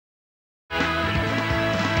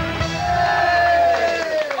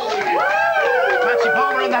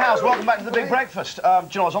welcome back to the Big Breakfast. Do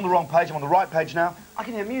you know, I was on the wrong page, I'm on the right page now. I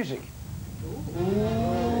can hear music.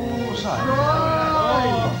 What's that?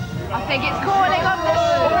 I think it's calling on the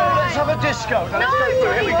shrine. Let's have a disco. Now, let's go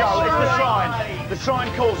through. Here we go. It's the shrine. The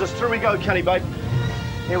shrine calls us. Through we go, Kelly, babe.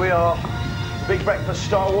 Here we are. Big Breakfast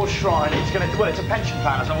Star Wars Shrine. It's going to, well, it's a pension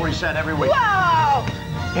plan, as I've already said, every week. Wow!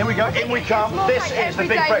 Here we go, in we come. This is the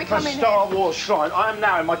Big Breakfast Star Wars Shrine. I am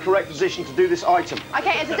now in my correct position to do this item.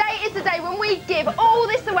 Okay, and today is the day when we give all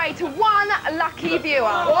this away to one lucky viewer.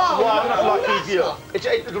 One lucky viewer.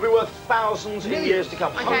 It'll be worth thousands in years to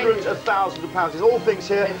come. Hundreds of thousands of pounds. There's all things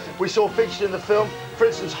here we saw featured in the film. For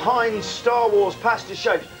instance, Heinz Star Wars pasta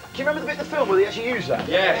shapes. Do you remember the bit of the film where they actually used that?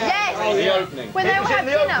 Yes. Yes. Oh, the opening. When they were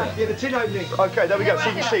having dinner. Yeah, the tin opening. Okay, there we go. So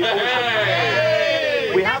you can see.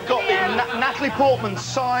 We have got the Natalie Portman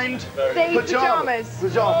signed pyjamas.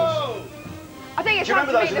 I think it's time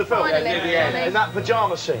to meet the finalists. In that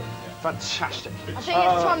pyjama scene. Fantastic. I think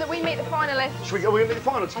it's time that we meet the finalists. Should we go meet the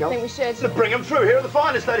finalists, Kel? I think we should. So bring them through. Here are the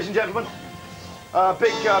finalists, ladies and gentlemen.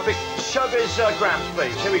 Big showbiz grams,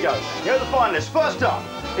 please. Here we go. Here are the finalists. First up,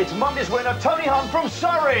 it's Monday's winner, Tony Hunt from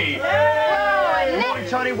Surrey. Good morning,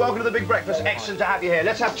 Tony. Welcome to the Big Breakfast. Excellent to have you here.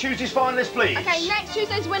 Let's have Tuesday's finalists, please. Okay, next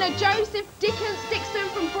Tuesday's winner, Joseph Dixon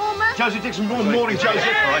from Bournemouth. Joseph Dixon, morning, Joseph.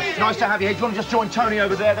 Nice to have you here. Do you want to just join Tony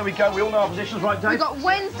over there? There we go. We all know our positions, right, Dave? We've got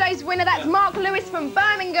Wednesday's winner, that's Mark Lewis from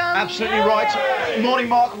Birmingham. Absolutely right. Morning,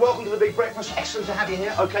 Mark. Welcome to the Big Breakfast. Excellent to have you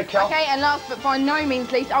here. Okay, Kel. Okay, and last but by no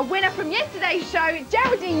means least, our winner from yesterday's show,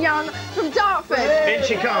 Geraldine Young from Dartford. In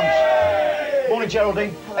she comes. Morning,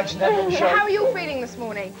 Geraldine. Excellent to have you on the show. How are you all feeling this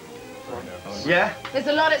morning? Yeah? There's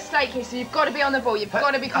a lot at stake here, so you've got to be on the ball. You've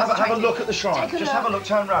got to be concentrated. Have a look at the shrine. Just have a look,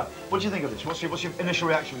 turn around. What do you think of this? What's your initial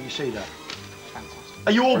reaction when you see that?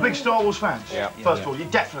 Are you all big Star Wars fans? Yeah. First of all, you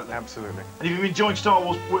definitely. Absolutely. And have you been enjoying Star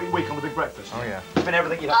Wars week on the Big Breakfast? Oh, yeah. It's been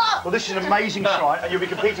everything you know. Well, this is an amazing shrine, and you'll be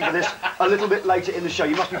competing for this a little bit later in the show.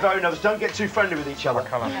 You must be very nervous. Don't get too friendly with each other.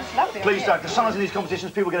 That's lovely. Please don't, because sometimes in these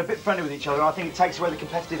competitions, people get a bit friendly with each other, and I think it takes away the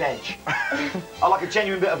competitive edge. I like a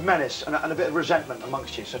genuine bit of menace and a bit of resentment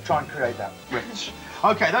amongst you, so try and create that. Rich.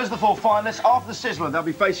 OK, those are the four finalists. After the Sizzler, they'll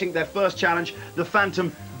be facing their first challenge, the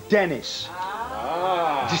Phantom Dennis.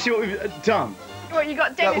 Do you see what we've done? What, you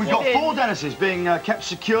got Dennis? We've got four Dennises being kept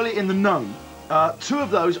securely in the gnome. Two of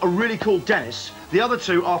those are really called Dennis. The other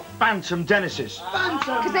two are Phantom Dennises.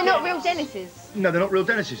 Phantom? Because they're not real Dennises. No, they're not real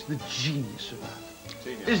Dennises. The genius of that.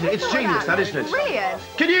 Isn't it? It's genius, that, isn't it? Brilliant.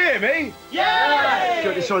 Can you hear me? Yeah!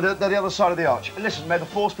 Good. Sorry, they're the other side of the arch. Listen, may the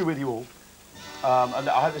force be with you all. And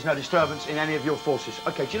I hope there's no disturbance in any of your forces.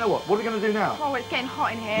 OK, do you know what? What are we going to do now? Oh, it's getting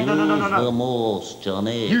hot in here. No. Use the Morse,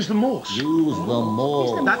 Johnny. Use the Morse. Use the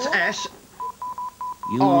Morse. That's S.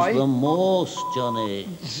 Use the Morse, Johnny.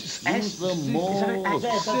 Use the Morse.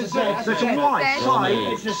 So it's a Y.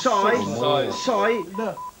 Side.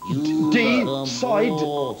 D.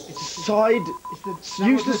 Side.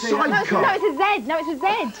 Use the sidecar. No, it's a Z. No, it's a Z.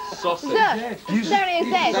 Sausage. It's only a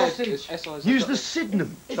Z. Use the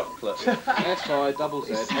Sydenham. Chocolate.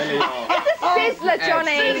 S-I-double-Z-L-E-R. It's a Sizzler,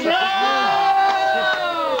 Johnny.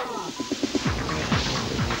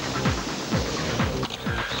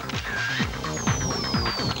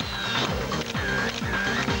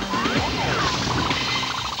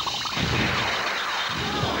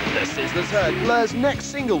 The Sizzlers heard Blur's next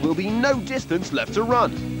single will be No Distance Left to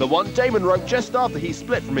Run, the one Damon wrote just after he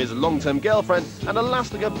split from his long-term girlfriend and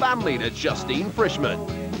Elastica band leader Justine Frischmann.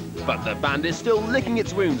 But the band is still licking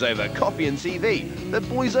its wounds over coffee and TV. The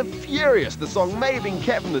boys are furious the song may have been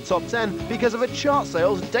kept from the top 10 because of a chart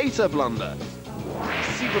sales data blunder.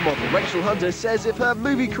 Supermodel Rachel Hunter says if her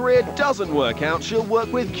movie career doesn't work out, she'll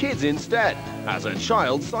work with kids instead, as a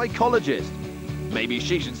child psychologist. Maybe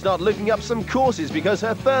she should start looking up some courses because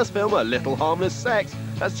her first film, A Little Harmless Sex,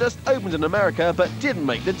 has just opened in America but didn't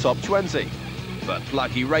make the top 20. But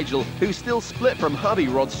lucky Rachel, who's still split from hubby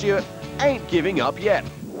Rod Stewart, ain't giving up yet.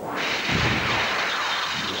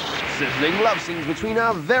 Sizzling love scenes between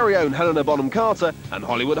our very own Helena Bonham Carter and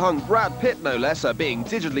Hollywood hunk Brad Pitt, no less, are being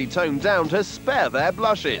digitally toned down to spare their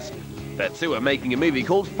blushes. The two are making a movie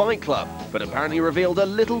called Fight Club, but apparently revealed a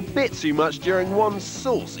little bit too much during one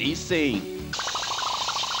saucy scene.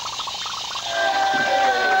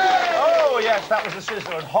 Yes, that was the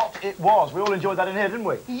Sizzler, and hot it was. We all enjoyed that in here, didn't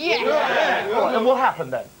we? Yeah. Right, and what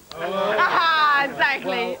happened then? Aha,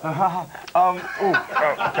 exactly.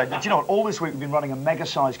 Okay, do you know what? All this week we've been running a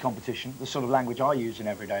mega-sized competition, the sort of language I use in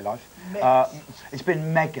everyday life. It's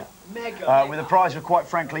been mega. With a prize of, quite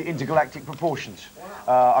frankly, intergalactic proportions.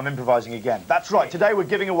 I'm improvising again. That's right, today we're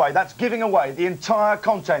giving away the entire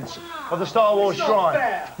contents of the Star Wars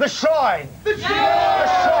Shrine. The Shrine! The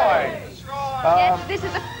Shrine! Yes, this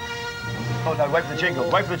is a... Oh no, wait for the jingle.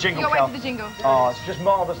 Wait for the jingle, You'll Cal. wait for the jingle. Oh, it's just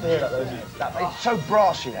marvellous to hear that, though, isn't it? It's so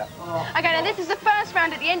brassy, that. Okay, now this is the first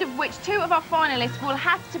round, at the end of which 2 of our finalists will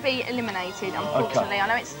have to be eliminated, unfortunately. I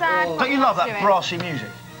know it's sad. Don't you love that brassy music?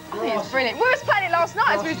 I think it's brilliant. We was playing it last night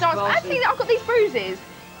as we was dancing. Actually, I've got these bruises.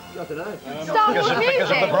 I don't know. Star Wars music.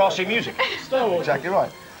 Because of the brassy music. Star Wars. Exactly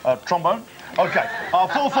right. Trombone. Okay, our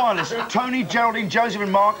 4 finalists, Tony, Geraldine, Joseph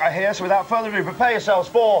and Mark are here, so without further ado, prepare yourselves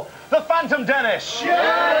for the Phantom Dennis. Yay!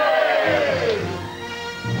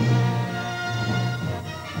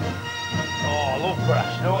 Oh, I love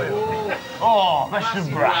brass, don't you? Oh, that's some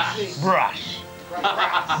brass.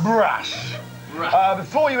 Brass.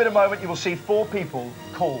 Before you in a moment, you will see 4 people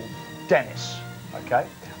called Dennis, okay?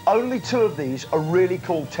 Only 2 of these are really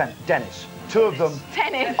called Dennis. 2 of them...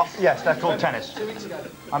 Tennis. Yes, they're called tennis. 2 weeks ago.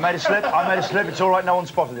 I made a slip, it's all right, no one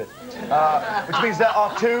spotted it. Which means there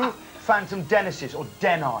are 2 Phantom Dennises, or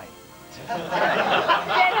Denni.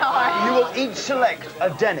 Denni. You will each select a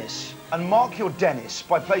Dennis and mark your Dennis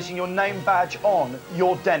by placing your name badge on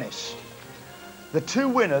your Dennis. The 2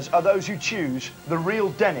 winners are those who choose the real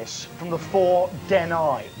Dennis from the 4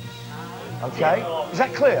 Denni. Okay? Is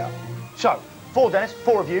that clear? So, 4 Dennis,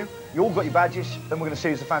 4 of you. You all got your badges, then we're going to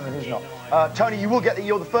see who's the Phantom and who's not. Tony, you will get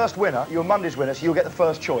you're the first winner, you're Monday's winner, so you'll get the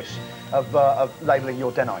first choice of labelling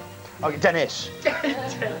your Denni. Okay, Dennis.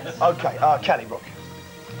 Okay, Kelly, Brook.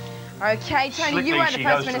 Okay, Tony, Slickly, you are the she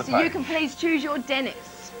first goes to winner, the so you page. can please choose your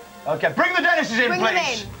Dennis. Okay, bring the Dennises in, Bring them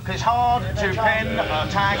please. in. Because it's hard to pin a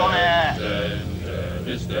tag on air.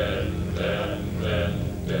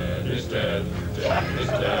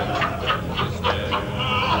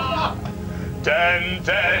 Den,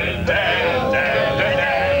 den, den, den,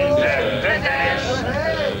 den, den, Dennis.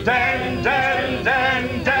 Den, den,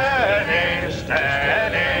 den, Dennis,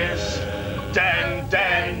 Dennis. Den,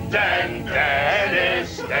 den, den,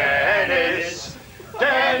 Dennis, Dennis.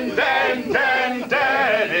 Den, den, den,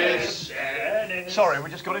 Dennis. Sorry, we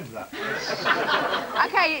just got into that.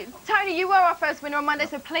 Okay, Tony, you were our first winner on Monday,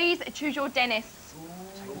 so please choose your Dennis.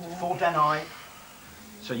 4 Denni.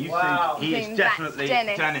 So you think he is definitely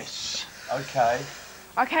Dennis. Okay.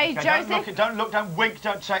 Okay, Joseph. Don't look, don't wink,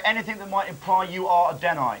 don't say anything that might imply you are a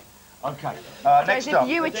Denni. Okay. Next Joseph, up.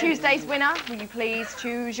 you were Tuesday's winner. Will you please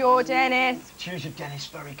choose your Dennis? Choose your Dennis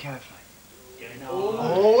very carefully.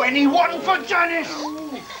 Oh, anyone for Dennis?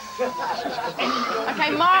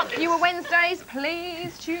 Okay, Mark, you were Wednesday's.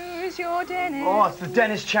 Please choose your Dennis. Oh, it's the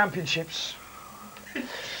Dennis Championships.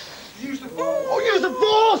 Use the force! Oh, use the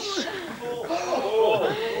force!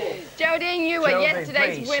 Geraldine, you were Geraldine,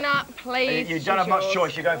 yesterday's please. winner. Please. You don't have much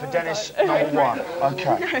choice. You're going for Dennis number 1.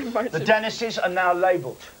 Okay. The Dennises are now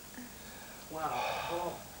labelled.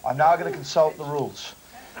 I'm now going to consult the rules.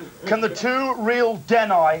 Can the 2 real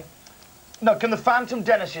Denni... No, can the Phantom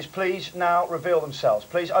Dennises please now reveal themselves?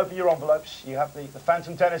 Please open your envelopes. You have the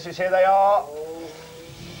Phantom Dennises. Here they are.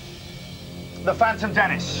 The Phantom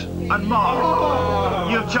Dennis and Mark.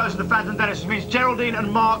 You have chosen the Phantom Dennis, which means Geraldine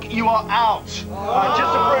and Mark, you are out. Just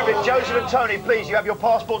to prove it, Joseph and Tony, please, you have your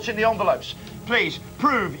passports in the envelopes. Please,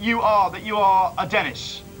 prove that you are a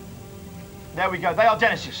Dennis. There we go. They are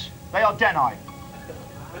Dennises. They are Denni.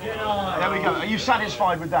 There we go. Are you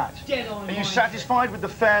satisfied with that? Are you satisfied with the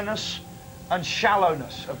fairness and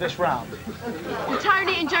shallowness of this round?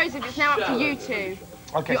 Tony and Joseph, it's now up to you 2.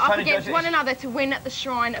 Okay, You're up Tony, against Joseph, one another to win at the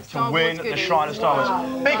Shrine of Star Wars win at the goodies. Shrine of Star Wars.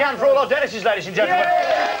 Big hand for all our Dennises, ladies and gentlemen.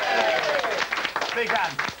 Big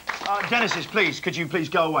hand. Dennises, please, could you please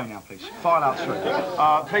go away now, please? File out through.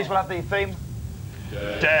 Please, we'll have the theme.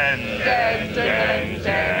 Dennis,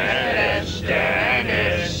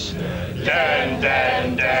 Dennis.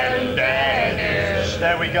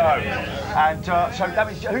 There we go. And so that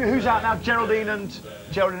means who's out now? Geraldine and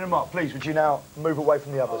Mark. Please, would you now move away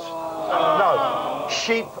from the others? No.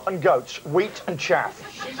 Sheep and goats, wheat and chaff.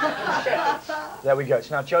 There we go. It's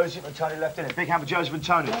now Joseph and Tony left in it. Big hand for Joseph and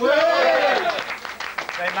Tony.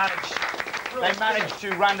 They managed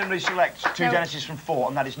to randomly select 2 Dennises from 4,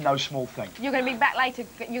 and that is no small thing. You're going to be back later.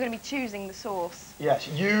 You're going to be choosing the sauce. Yes,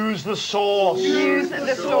 use the sauce. Use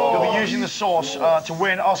the sauce. You'll be using the sauce to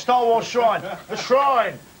win our Star Wars Shrine. The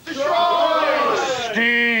Shrine. The Shrine.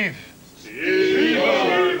 Steve.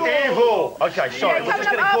 Evil. Okay, sorry, we're just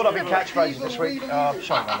getting caught up in catchphrases this week.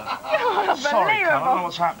 Sorry about that. Sorry, Cal, I don't know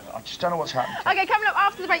what's happening. I just don't know what's happening. Okay, coming up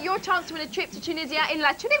after the break, your chance to win a trip to Tunisia in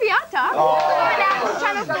La Tuniviata. Find out on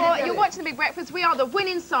Channel 4. You're watching The Big Breakfast. We are the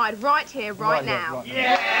winning side right here, right now.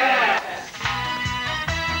 Yeah!